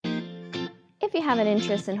If you have an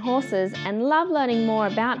interest in horses and love learning more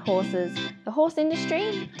about horses, the horse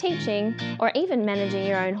industry, teaching, or even managing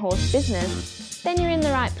your own horse business, then you're in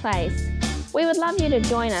the right place. We would love you to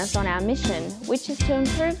join us on our mission, which is to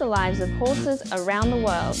improve the lives of horses around the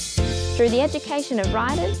world through the education of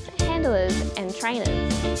riders, handlers, and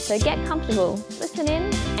trainers. So get comfortable, listen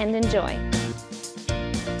in, and enjoy.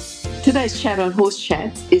 Today's chat on Horse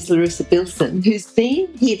Chats is Larissa Bilston, who's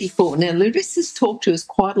been here before. Now, Larissa's talked to us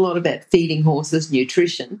quite a lot about feeding horses,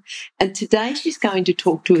 nutrition, and today she's going to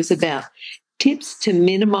talk to us about tips to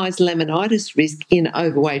minimise laminitis risk in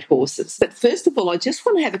overweight horses. But first of all, I just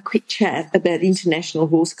want to have a quick chat about International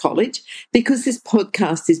Horse College, because this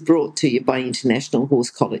podcast is brought to you by International Horse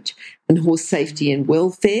College, and horse safety and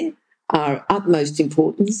welfare are utmost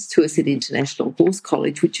importance to us at International Horse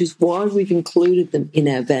College, which is why we've included them in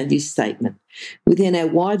our values statement. Within our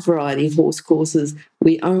wide variety of horse courses,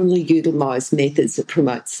 we only utilise methods that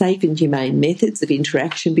promote safe and humane methods of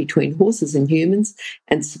interaction between horses and humans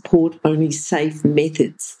and support only safe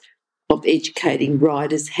methods of educating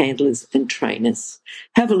riders, handlers and trainers.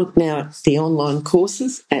 Have a look now at the online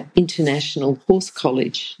courses at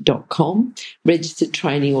internationalhorsecollege.com, registered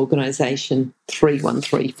training organisation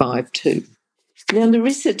 31352. Now,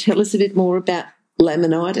 Larissa, tell us a bit more about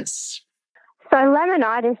laminitis. So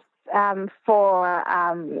laminitis, for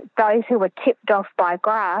those who are tipped off by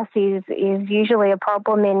grass, is usually a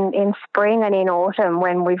problem in spring and in autumn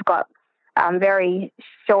when we've got very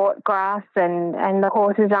short grass and the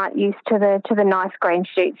horses aren't used to the nice green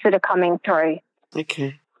shoots that are coming through.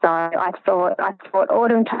 Okay. So I thought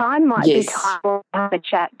autumn time might be time to have a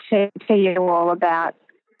chat to you all about.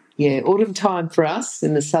 Yeah, autumn time for us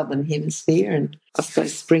in the southern hemisphere, and I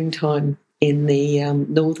suppose springtime in the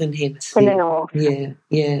northern hemisphere. In the north.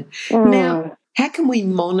 Yeah. Now, how can we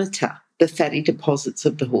monitor the fatty deposits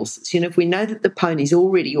of the horses? You know, if we know that the pony's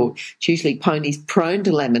already, or it's usually ponies prone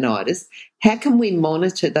to laminitis, how can we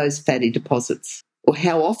monitor those fatty deposits, or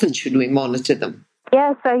how often should we monitor them?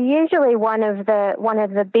 Yeah, so usually one of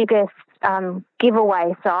the biggest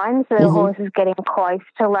giveaway signs that a horse is getting close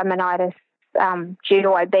to laminitis due to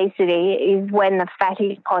obesity is when the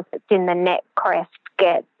fatty deposits in the neck crest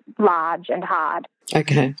get large and hard.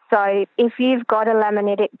 Okay. So if you've got a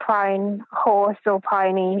laminitic-prone horse or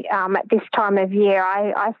pony at this time of year,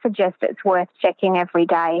 I suggest it's worth checking every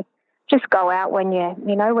day. Just go out when you're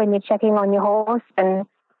checking on your horse and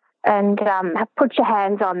put your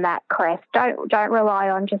hands on that crest. Don't rely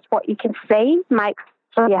on just what you can see. Make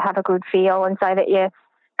sure you have a good feel, and so that you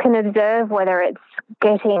can observe whether it's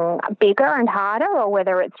getting bigger and harder or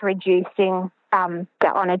whether it's reducing on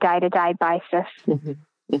a day-to-day basis.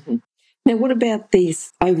 Now, what about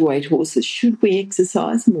these overweight horses? Should we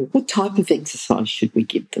exercise them, or what type of exercise should we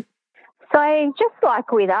give them? So just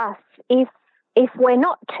like with us, if we're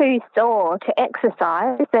not too sore to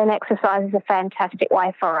exercise, then exercise is a fantastic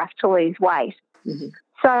way for us to lose weight.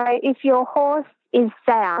 So if your horse is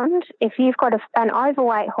sound, if you've got an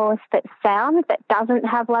overweight horse that's sound, that doesn't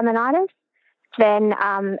have laminitis, then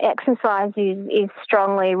exercise is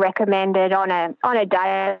strongly recommended on a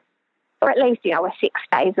day, or at least, a 6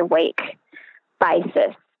 days a week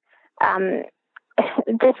basis.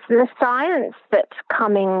 The science that's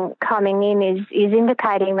coming in is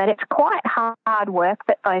indicating that it's quite hard work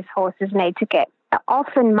that those horses need to get,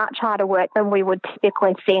 often much harder work than we would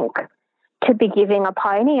typically think to be giving a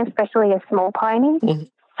pony, especially a small pony.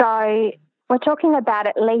 So we're talking about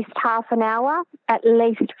at least half an hour, at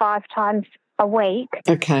least 5 times a week.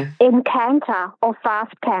 Okay. In canter or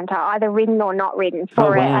fast canter, either ridden or not ridden,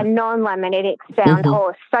 for a non-laminitic sound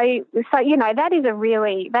horse. So that is a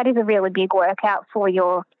really big workout for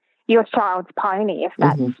your child's pony if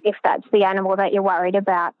that's the animal that you're worried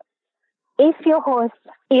about. If your horse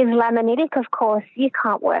is laminitic, of course, you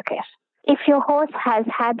can't work it. If your horse has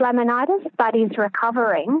had laminitis but is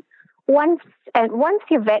recovering, once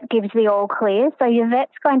your vet gives the all clear, so your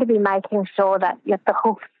vet's going to be making sure that the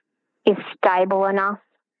hoof is stable enough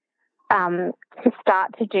to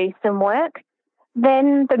start to do some work,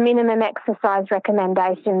 then the minimum exercise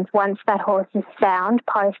recommendations once that horse is sound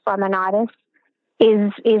post-laminitis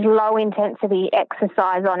is low intensity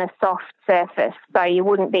exercise on a soft surface. So you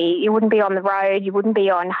wouldn't be on the road, you wouldn't be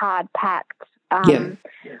on hard packed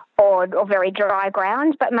or very dry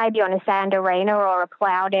ground, but maybe on a sand arena or a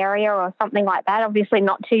ploughed area or something like that. Obviously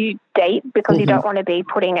not too deep, because you don't want to be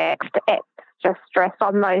putting extra stress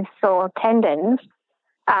on those sore tendons.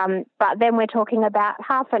 But then we're talking about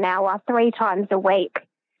half an hour, 3 times a week,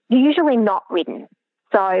 usually not ridden.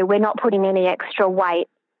 So we're not putting any extra weight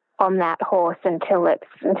on that horse until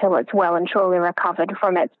it's well and truly recovered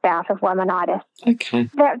from its bout of laminitis. Okay.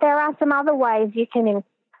 There are some other ways you can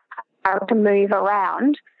to move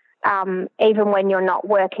around, even when you're not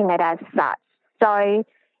working it as such. So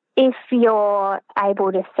if you're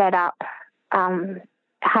able to set up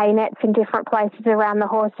hay nets in different places around the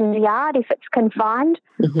horse's yard, if it's confined,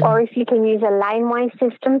 or if you can use a laneway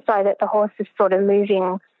system so that the horse is sort of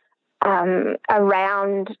moving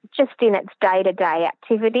around just in its day-to-day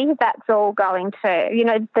activity, that's all going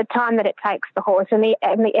to, the time that it takes the horse and the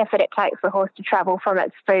effort it takes the horse to travel from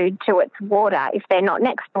its food to its water, if they're not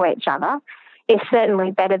next to each other, is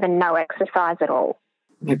certainly better than no exercise at all.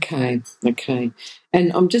 Okay.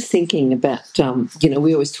 And I'm just thinking about,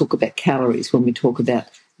 we always talk about calories when we talk about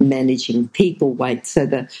managing people weight, so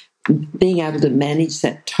being able to manage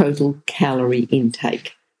that total calorie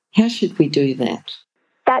intake. How should we do that?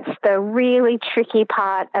 That's the really tricky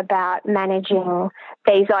part about managing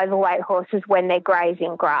these overweight horses when they're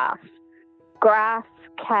grazing grass. Grass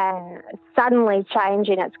can suddenly change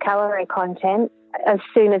in its calorie content as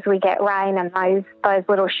soon as we get rain and those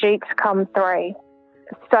little shoots come through.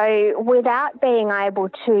 So without being able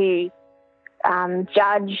to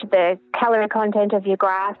judge the calorie content of your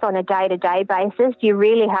grass on a day-to-day basis, you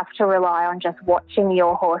really have to rely on just watching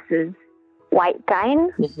your horse's weight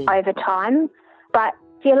gain over time. But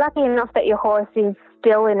if you're lucky enough that your horse is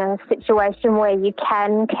still in a situation where you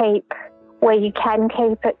can keep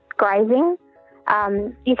it grazing,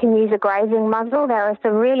 you can use a grazing muzzle. There are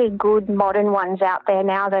some really good modern ones out there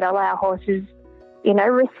now that allow horses,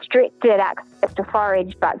 restricted access to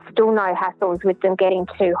forage, but still no hassles with them getting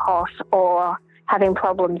too hot or having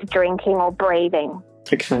problems drinking or breathing.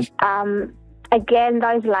 Okay. Again,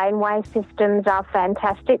 those laneway systems are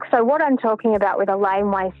fantastic. So what I'm talking about with a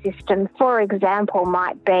laneway system, for example,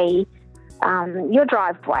 might be your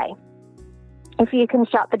driveway. If you can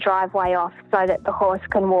shut the driveway off so that the horse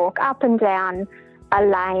can walk up and down a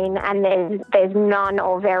lane and there's none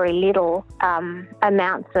or very little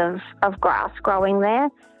amounts of grass growing there,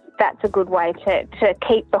 that's a good way to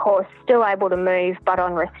keep the horse still able to move but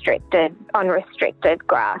on restricted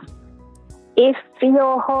grass. If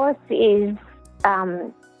your horse is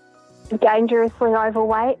dangerously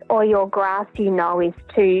overweight, or your grass is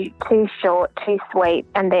too short, too sweet,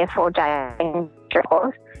 and therefore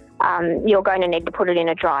dangerous, you're going to need to put it in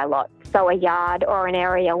a dry lot. So a yard or an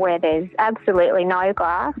area where there's absolutely no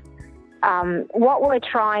grass. What we're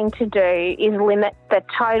trying to do is limit the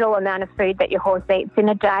total amount of food that your horse eats in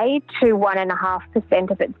a day to 1.5%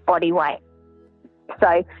 of its body weight.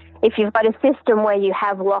 So if you've got a system where you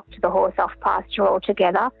have locked the horse off pasture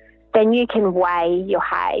altogether, then you can weigh your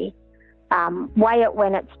hay. Weigh it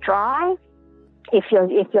when it's dry. If you're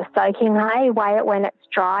soaking hay, weigh it when it's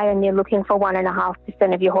dry, and you're looking for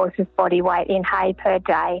 1.5% of your horse's body weight in hay per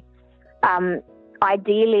day.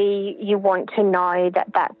 Ideally, you want to know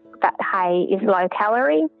that hay is low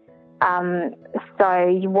calorie.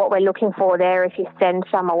 So what we're looking for there, if you send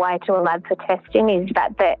some away to a lab for testing, is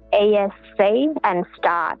that the ESC and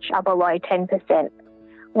starch are below 10%.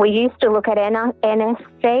 We used to look at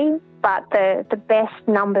NSC, but the best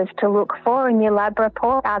numbers to look for in your lab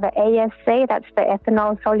report are the ESC, that's the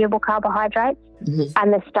ethanol-soluble carbohydrates,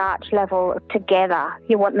 and the starch level together.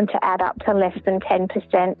 You want them to add up to less than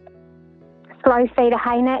 10%. Slow feeder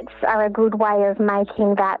hay nets are a good way of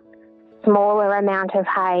making that smaller amount of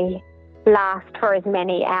hay last for as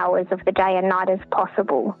many hours of the day and night as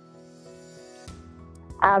possible.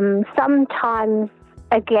 Sometimes,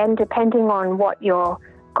 again, depending on what your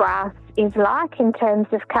grass is like in terms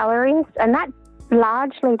of calories, and that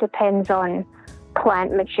largely depends on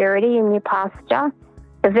plant maturity in your pasture.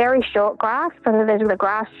 The very short grass, so the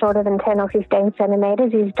grass shorter than 10 or 15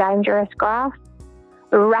 centimetres, is dangerous grass.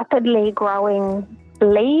 Rapidly growing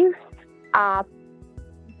leaves are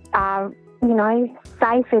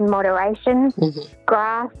safe in moderation.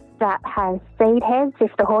 Grass that has seed heads,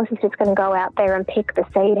 if the horse is just going to go out there and pick the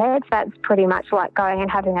seed heads, that's pretty much like going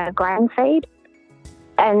and having a grain feed.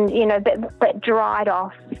 And, but dried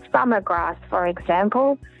off summer grass, for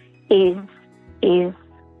example, is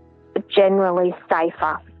generally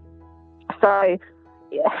safer. So,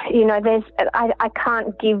 I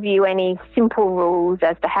can't give you any simple rules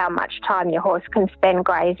as to how much time your horse can spend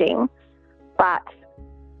grazing, but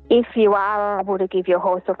if you are able to give your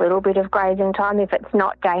horse a little bit of grazing time, if it's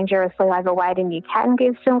not dangerously overweight and you can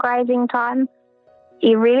give some grazing time,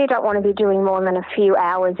 you really don't want to be doing more than a few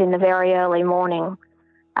hours in the very early morning.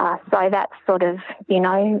 So that's sort of,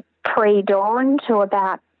 pre-dawn to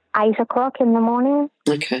about 8 o'clock in the morning.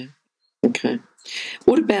 Okay.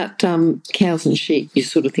 What about cows and sheep? You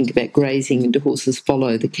sort of think about grazing, and do horses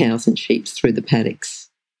follow the cows and sheep through the paddocks?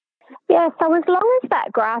 Yeah, so as long as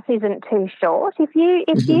that grass isn't too short, if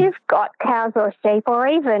you've got cows or sheep or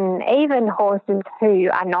even horses who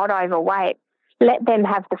are not overweight, let them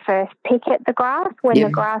have the first pick at the grass when the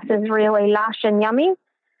grass is really lush and yummy.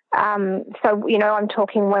 So, I'm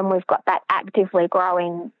talking when we've got that actively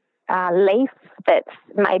growing leaf that's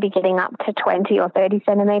maybe getting up to 20 or 30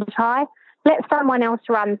 centimetres high. Let someone else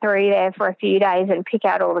run through there for a few days and pick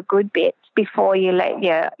out all the good bits before you let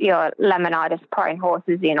your laminitis-prone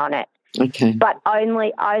horses in on it. Okay. But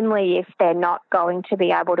only if they're not going to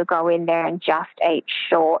be able to go in there and just eat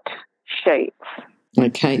short shoots.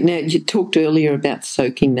 Okay. Now, you talked earlier about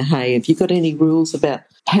soaking the hay. Have you got any rules about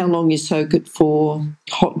how long you soak it for?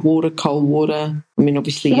 Hot water, cold water? I mean,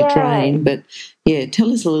 obviously you drain, but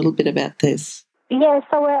tell us a little bit about this. Yeah,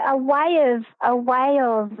 so a way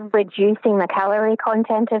of reducing the calorie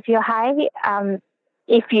content of your hay,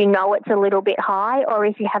 if you know it's a little bit high or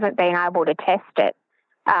if you haven't been able to test it,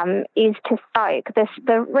 is to soak.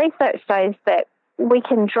 The research shows that we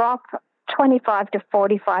can drop 25 to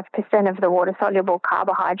 45% of the water-soluble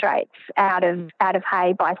carbohydrates out of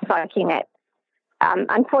hay by soaking it.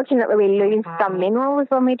 Unfortunately, we lose some minerals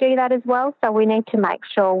when we do that as well, so we need to make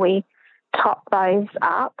sure we top those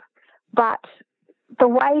up. But the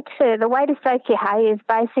way to soak your hay is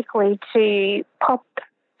basically to pop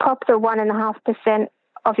the 1.5%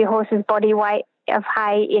 of your horse's body weight of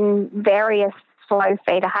hay in various slow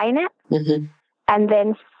feeder hay nets, and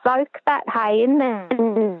then soak that hay in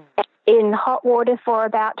hot water for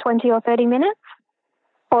about 20 or 30 minutes.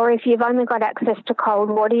 Or if you've only got access to cold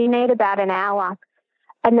water, you need about an hour.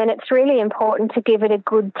 And then it's really important to give it a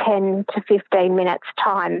good 10 to 15 minutes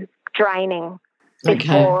time draining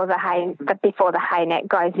before the hay net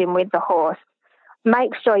goes in with the horse.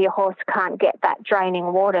 Make sure your horse can't get that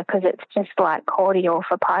draining water because it's just like cordial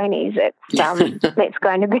for ponies. It's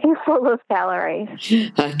going to be full of calories.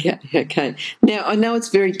 Okay. Now, I know it's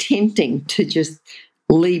very tempting to just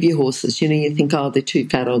leave your horses. You think, they're too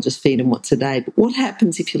fat, I'll just feed them once a day. But what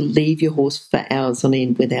happens if you leave your horse for hours on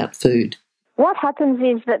end without food? What happens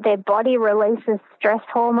is that their body releases stress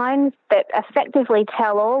hormones that effectively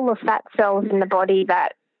tell all the fat cells in the body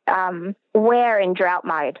that we're in drought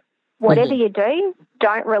mode. Whatever you do,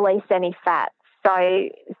 don't release any fat. So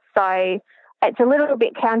it's a little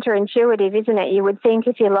bit counterintuitive, isn't it? You would think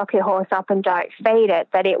if you lock your horse up and don't feed it,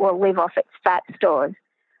 that it will live off its fat stores.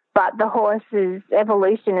 But the horse's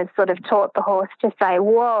evolution has sort of taught the horse to say,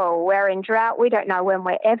 whoa, we're in drought. We don't know when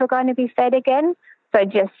we're ever going to be fed again. So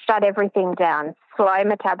just shut everything down, slow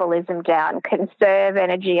metabolism down, conserve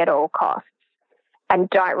energy at all costs, and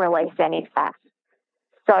don't release any fat.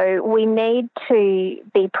 So we need to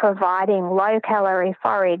be providing low-calorie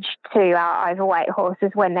forage to our overweight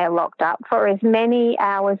horses when they're locked up for as many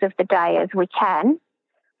hours of the day as we can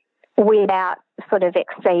without sort of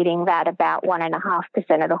exceeding that about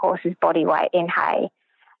 1.5% of the horse's body weight in hay.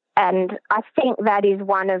 And I think that is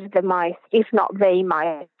one of the most, if not the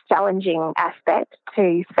most, challenging aspect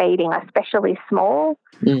to feeding, especially small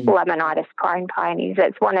laminitis-prone ponies.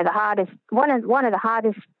 It's one of the hardest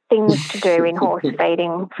things to do in horse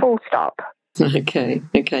feeding. Full stop. Okay.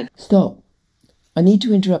 Stop. I need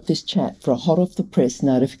to interrupt this chat for a hot off the press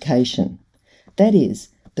notification. That is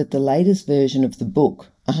that the latest version of the book,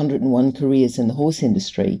 101 Careers in the Horse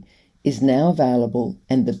Industry, is now available,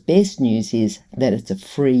 and the best news is that it's a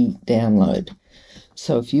free download.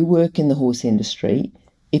 So if you work in the horse industry,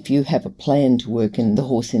 if you have a plan to work in the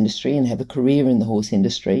horse industry and have a career in the horse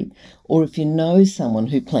industry, or if you know someone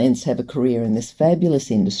who plans to have a career in this fabulous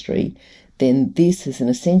industry, then this is an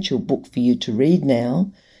essential book for you to read now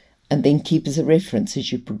and then keep as a reference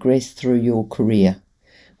as you progress through your career.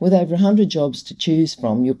 With over 100 jobs to choose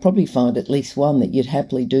from, you'll probably find at least one that you'd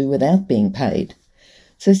happily do without being paid.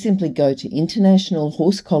 So simply go to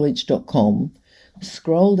internationalhorsecollege.com,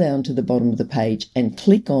 scroll down to the bottom of the page and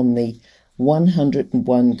click on the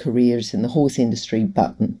 101 Careers in the Horse Industry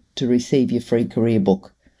button to receive your free career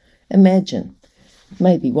book. Imagine,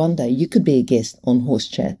 maybe one day you could be a guest on Horse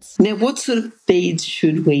Chats. Now, what sort of feeds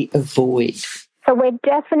should we avoid? So we're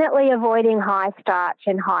definitely avoiding high starch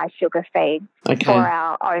and high sugar feeds for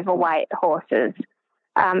our overweight horses.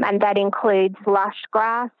 And that includes lush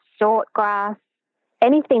grass, short grass,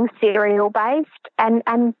 anything cereal-based,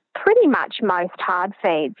 and pretty much most hard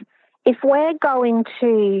feeds. If we're going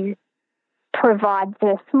to provide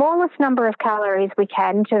the smallest number of calories we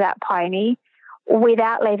can to that pony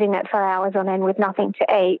without leaving it for hours on end with nothing to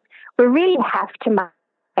eat, we really have to make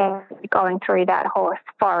going through that horse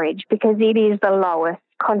forage because it is the lowest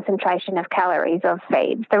concentration of calories of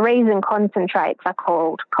feeds. The reason concentrates are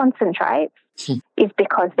called concentrates is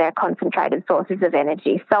because they're concentrated sources of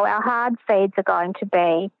energy. So our hard feeds are going to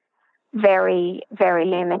be very, very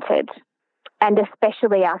limited, and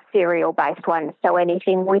especially our cereal-based ones. So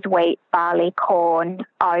anything with wheat, barley, corn,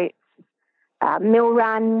 oats, mill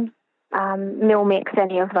run, mill mix,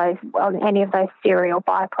 any of those cereal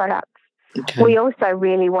byproducts. Okay. We also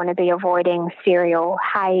really want to be avoiding cereal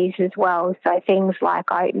hays as well. So things like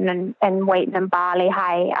oat and wheat and barley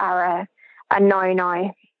hay are a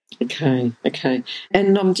no-no. Okay.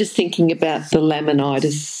 And I'm just thinking about the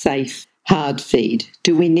Laminitis safe hard feed.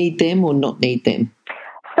 Do we need them or not need them?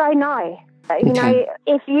 So no. You know,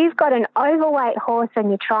 if you've got an overweight horse and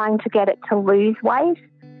you're trying to get it to lose weight,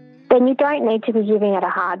 then you don't need to be giving it a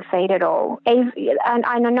hard feed at all. And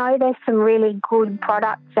I know there's some really good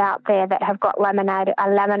products out there that have got a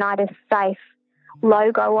Laminitis safe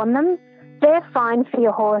logo on them. They're fine for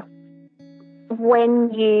your horse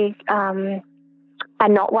when you are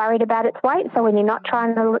not worried about its weight. So when you're not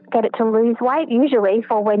trying to get it to lose weight, usually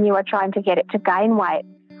for when you are trying to get it to gain weight.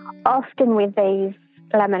 Often with these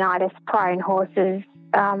Laminitis prone horses,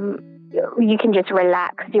 you can just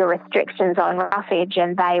relax your restrictions on roughage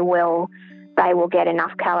and they will get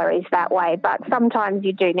enough calories that way. But sometimes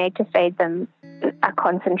you do need to feed them a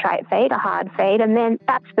concentrate feed, a hard feed, and then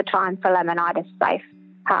that's the time for Laminitis safe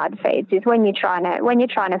hard feeds, is when you're trying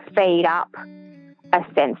to feed up a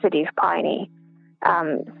sensitive pony.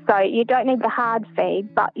 So you don't need the hard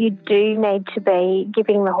feed, but you do need to be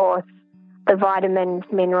giving the horse the vitamins,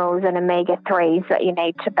 minerals and omega-3s that you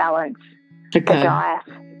need to balance the diet.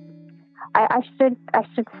 I should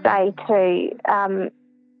say too,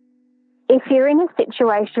 if you're in a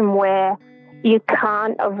situation where you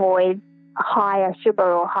can't avoid higher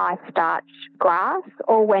sugar or high starch grass,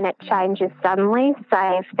 or when it changes suddenly,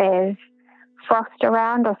 say if there's frost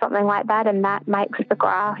around or something like that and that makes the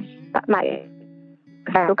grass, that makes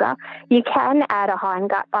sugar, you can add a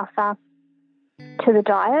hindgut buffer to the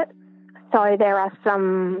diet. So there are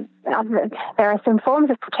some forms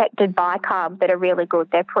of protected bicarb that are really good.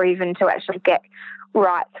 They're proven to actually get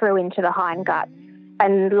right through into the hindgut,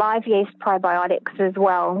 and live yeast probiotics as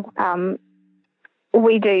well.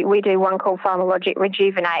 We do one called Pharmalogic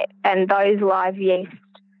Rejuvenate, and those live yeast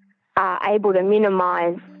are able to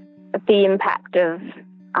minimise the impact of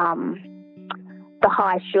the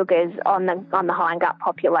high sugars on the hindgut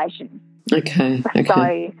population. Okay.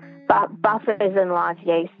 So, but buffers and live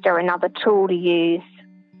yeast are another tool to use.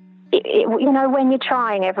 When you're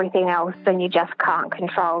trying everything else and you just can't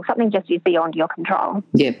control, something just is beyond your control.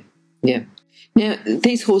 Yep. Now,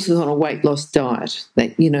 these horses on a weight loss diet,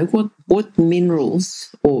 what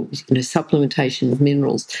minerals or supplementation of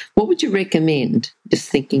minerals, what would you recommend, just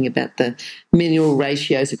thinking about the mineral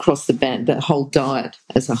ratios across the whole diet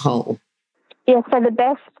as a whole? Yeah, so the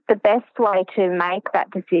best way to make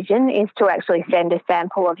that decision is to actually send a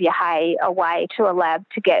sample of your hay away to a lab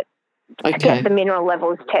to get the mineral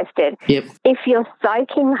levels tested. Yep. If you're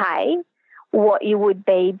soaking hay, what you would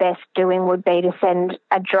be best doing would be to send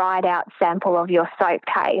a dried out sample of your soaked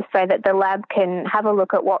hay so that the lab can have a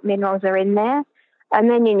look at what minerals are in there, and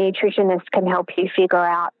then your nutritionist can help you figure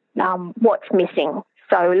out what's missing.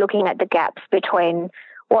 So looking at the gaps between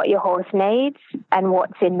what your horse needs and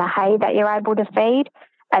what's in the hay that you're able to feed,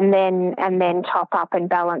 and then top up and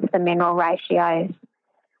balance the mineral ratios.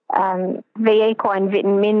 The Equine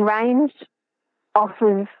Vitamin range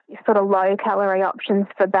offers sort of low-calorie options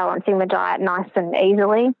for balancing the diet nice and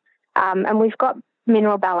easily. And we've got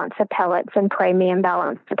mineral balancer pellets and premium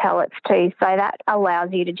balancer pellets too, so that allows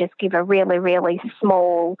you to just give a really, really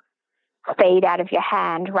small feed out of your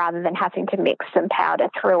hand rather than having to mix some powder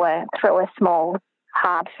through a small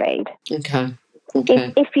hard feed. Okay.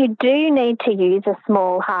 If you do need to use a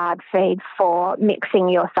small hard feed for mixing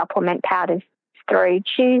your supplement powders through,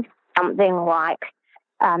 choose something like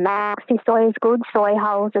Maxi Soy is good, soy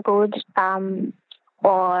hulls are good,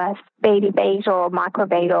 or Speedy Beet or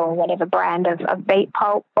Microbeat or whatever brand of beet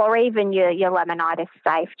pulp, or even your Laminitis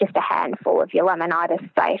safe, just a handful of your Laminitis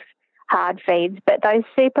safe hard feeds. But those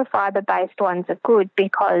super fibre-based ones are good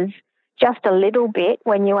because just a little bit,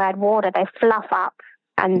 when you add water, they fluff up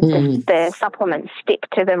and the supplements stick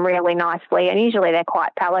to them really nicely, and usually they're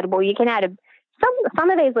quite palatable. You can add some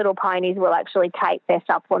of these little ponies will actually take their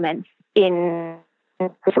supplements in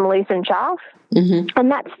some loosened chaff,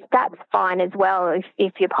 and that's fine as well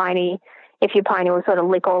if your pony will sort of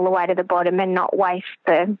lick all the way to the bottom and not waste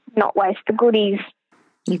the goodies.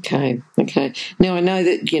 Okay. Now I know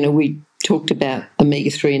that we talked about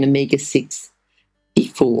omega-3 and omega-6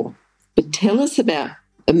 before, but tell us about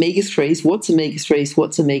omega-3s. What's omega-3s?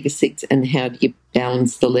 What's omega-6? And how do you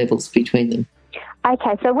balance the levels between them?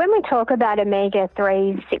 Okay, so when we talk about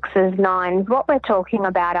omega-3s, 6s, 9s, what we're talking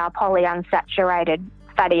about are polyunsaturated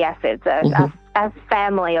fatty acids, a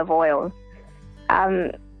family of oils.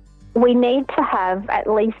 We need to have at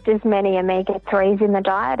least as many omega-3s in the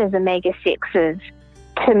diet as omega-6s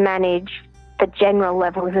to manage the general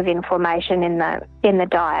levels of inflammation in the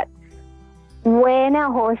diet. When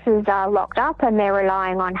our horses are locked up and they're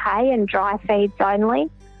relying on hay and dry feeds only,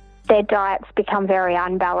 their diets become very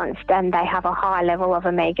unbalanced and they have a high level of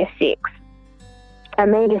omega-6.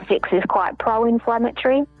 Omega-6 is quite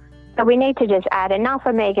pro-inflammatory, so we need to just add enough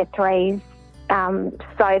omega-3s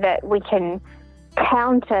so that we can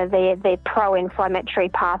counter the pro-inflammatory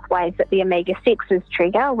pathways that the omega-6s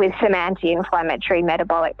trigger with some anti-inflammatory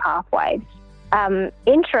metabolic pathways.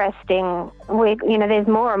 Interesting, there's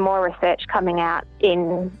more and more research coming out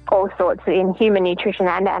in all sorts, in human nutrition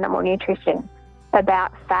and animal nutrition,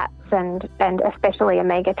 about fats and especially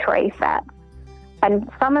omega-3 fats. And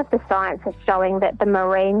some of the science is showing that the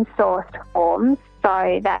marine-sourced forms,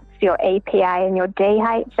 so that's your EPA and your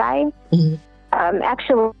DHA,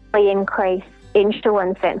 actually increase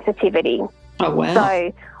insulin sensitivity. Oh, wow.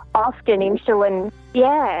 So often insulin,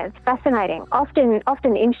 it's fascinating. Often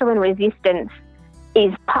insulin resistance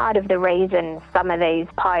is part of the reason some of these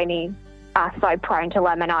ponies are so prone to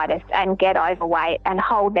laminitis and get overweight and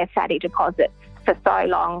hold their fatty deposits for so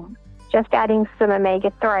long. Just adding some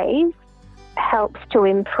omega-3s helps to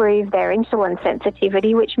improve their insulin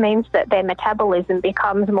sensitivity, which means that their metabolism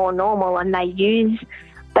becomes more normal and they use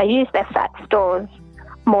their fat stores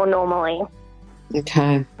more normally.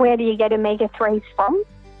 Okay. Where do you get omega-3s from?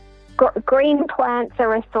 Green plants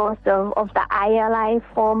are a source of the ALA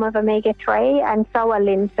form of omega-3, and so are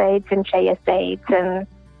linseeds and chia seeds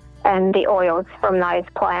and the oils from those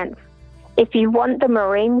plants. If you want the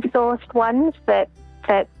marine-sourced ones that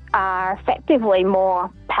are effectively more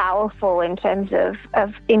powerful in terms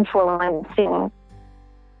of influencing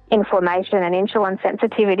inflammation and insulin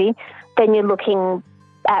sensitivity, then you're looking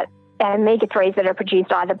at omega-3s that are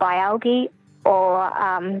produced either by algae or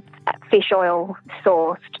fish oil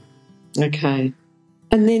sourced. Okay.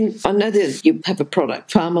 And then I know that you have a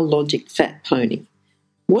product, Pharmalogic Fat Pony.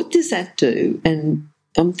 What does that do? And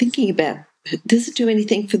I'm thinking about, does it do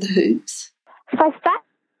anything for the hooves? So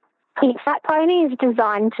Fat Pony is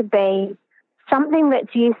designed to be something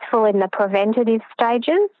that's useful in the preventative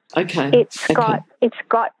stages. Okay. It's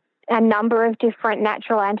got a number of different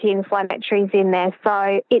natural anti-inflammatories in there.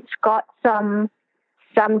 So it's got some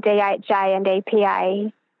DHA and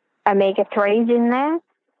EPA omega-3s in there.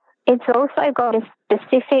 It's also got a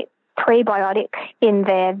specific prebiotic in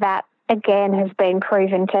there that, again, has been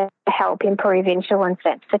proven to help improve insulin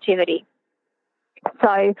sensitivity.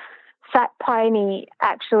 So Fat Pony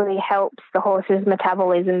actually helps the horse's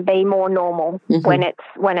metabolism be more normal when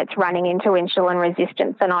it's running into insulin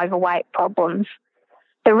resistance and overweight problems.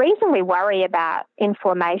 The reason we worry about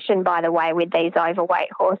inflammation, by the way, with these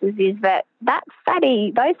overweight horses is that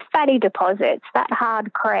those fatty deposits, that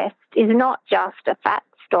hard crest, is not just a fat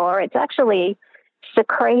store. It's actually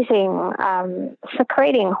secreting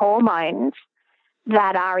hormones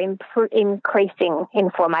that are increasing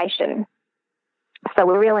inflammation. So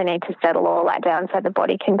we really need to settle all that down so the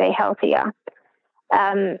body can be healthier.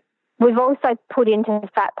 We've also put into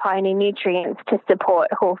Fat Pony nutrients to support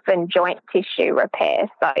hoof and joint tissue repair,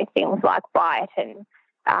 so things like biotin,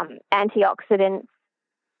 antioxidants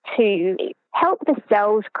to help the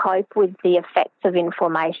cells cope with the effects of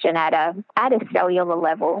inflammation at a cellular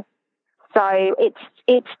level. So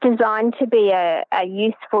it's designed to be a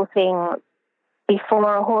useful thing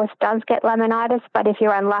before a horse does get laminitis, but if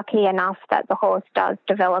you're unlucky enough that the horse does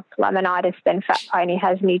develop laminitis, then Fat Pony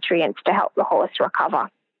has nutrients to help the horse recover.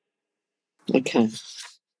 Okay.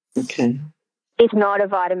 It's not a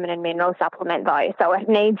vitamin and mineral supplement, though, so it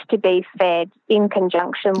needs to be fed in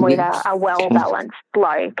conjunction with a well-balanced,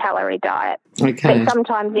 low-calorie diet. Okay. But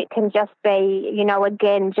sometimes it can just be,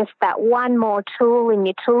 again, just that one more tool in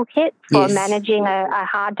your toolkit for managing a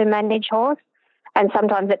hard-to-manage horse, and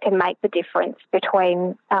sometimes it can make the difference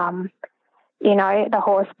between, the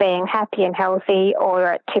horse being happy and healthy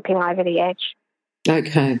or tipping over the edge.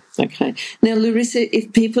 Okay. Now, Larissa,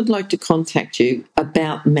 if people would like to contact you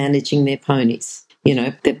about managing their ponies,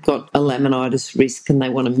 they've got a laminitis risk and they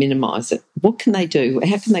want to minimise it, what can they do?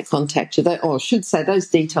 How can they contact you? I should say those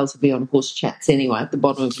details will be on Horse Chats anyway at the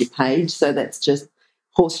bottom of your page. So that's just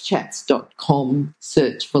horsechats.com,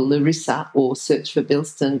 search for Larissa or search for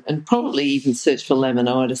Bilston, and probably even search for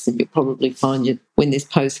laminitis, and you'll probably find you when this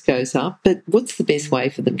post goes up. But what's the best way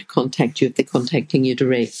for them to contact you if they're contacting you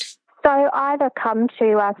direct? So either come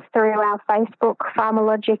to us through our Facebook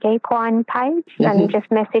Pharmalogic Equine page and just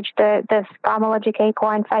message the Pharmalogic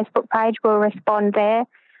Equine Facebook page. We'll respond there,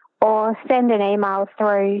 or send an email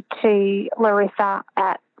through to Larissa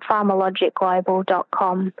at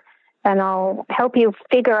farmalogicglobal.com, and I'll help you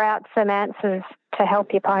figure out some answers to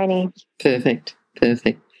help your pony. Perfect.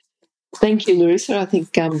 Thank you, Larissa. I think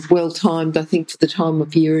well timed, I think, for the time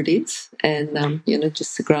of year it is. And,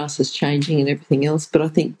 just the grass is changing and everything else. But I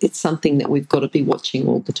think it's something that we've got to be watching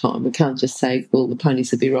all the time. We can't just say, well, the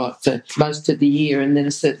ponies will be right for most of the year, and then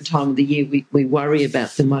a certain time of the year we worry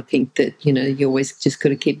about them. I think that, you always just got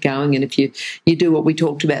to keep going. And if you do what we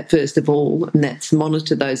talked about first of all, and that's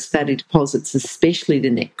monitor those fatty deposits, especially the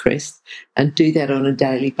neck crest, and do that on a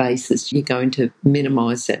daily basis, you're going to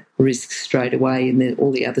minimise that risk straight away, and then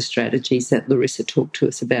all the other strategies that Larissa talked to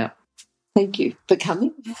us about. Thank you for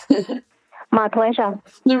coming. My pleasure.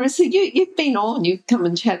 Larissa, you've been on, you've come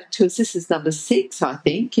and chatted to us. This is number 6, I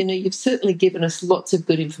think. You've certainly given us lots of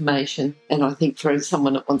good information, and I think for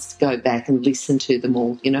someone that wants to go back and listen to them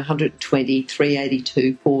all, 120,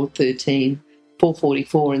 382, 413,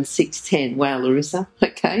 444 and 610. Wow, Larissa.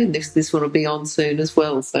 Okay, and this one will be on soon as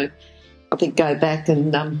well. So I think go back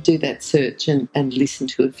and do that search and listen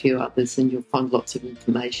to a few others, and you'll find lots of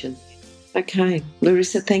information. Okay,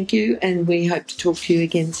 Larissa, thank you, and we hope to talk to you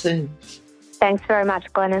again soon. Thanks very much,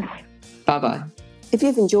 Glenys. Bye-bye. If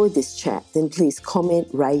you've enjoyed this chat, then please comment,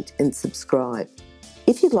 rate and subscribe.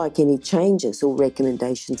 If you'd like any changes or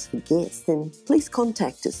recommendations for guests, then please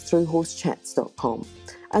contact us through horsechats.com.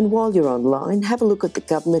 And while you're online, have a look at the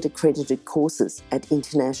government-accredited courses at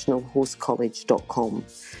internationalhorsecollege.com.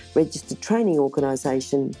 Registered Training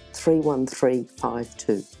Organisation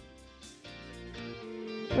 31352.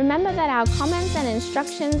 Remember that our comments and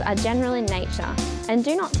instructions are general in nature and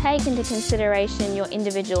do not take into consideration your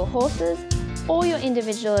individual horses or your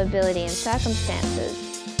individual ability and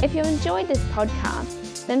circumstances. If you enjoyed this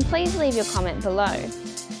podcast, then please leave your comment below.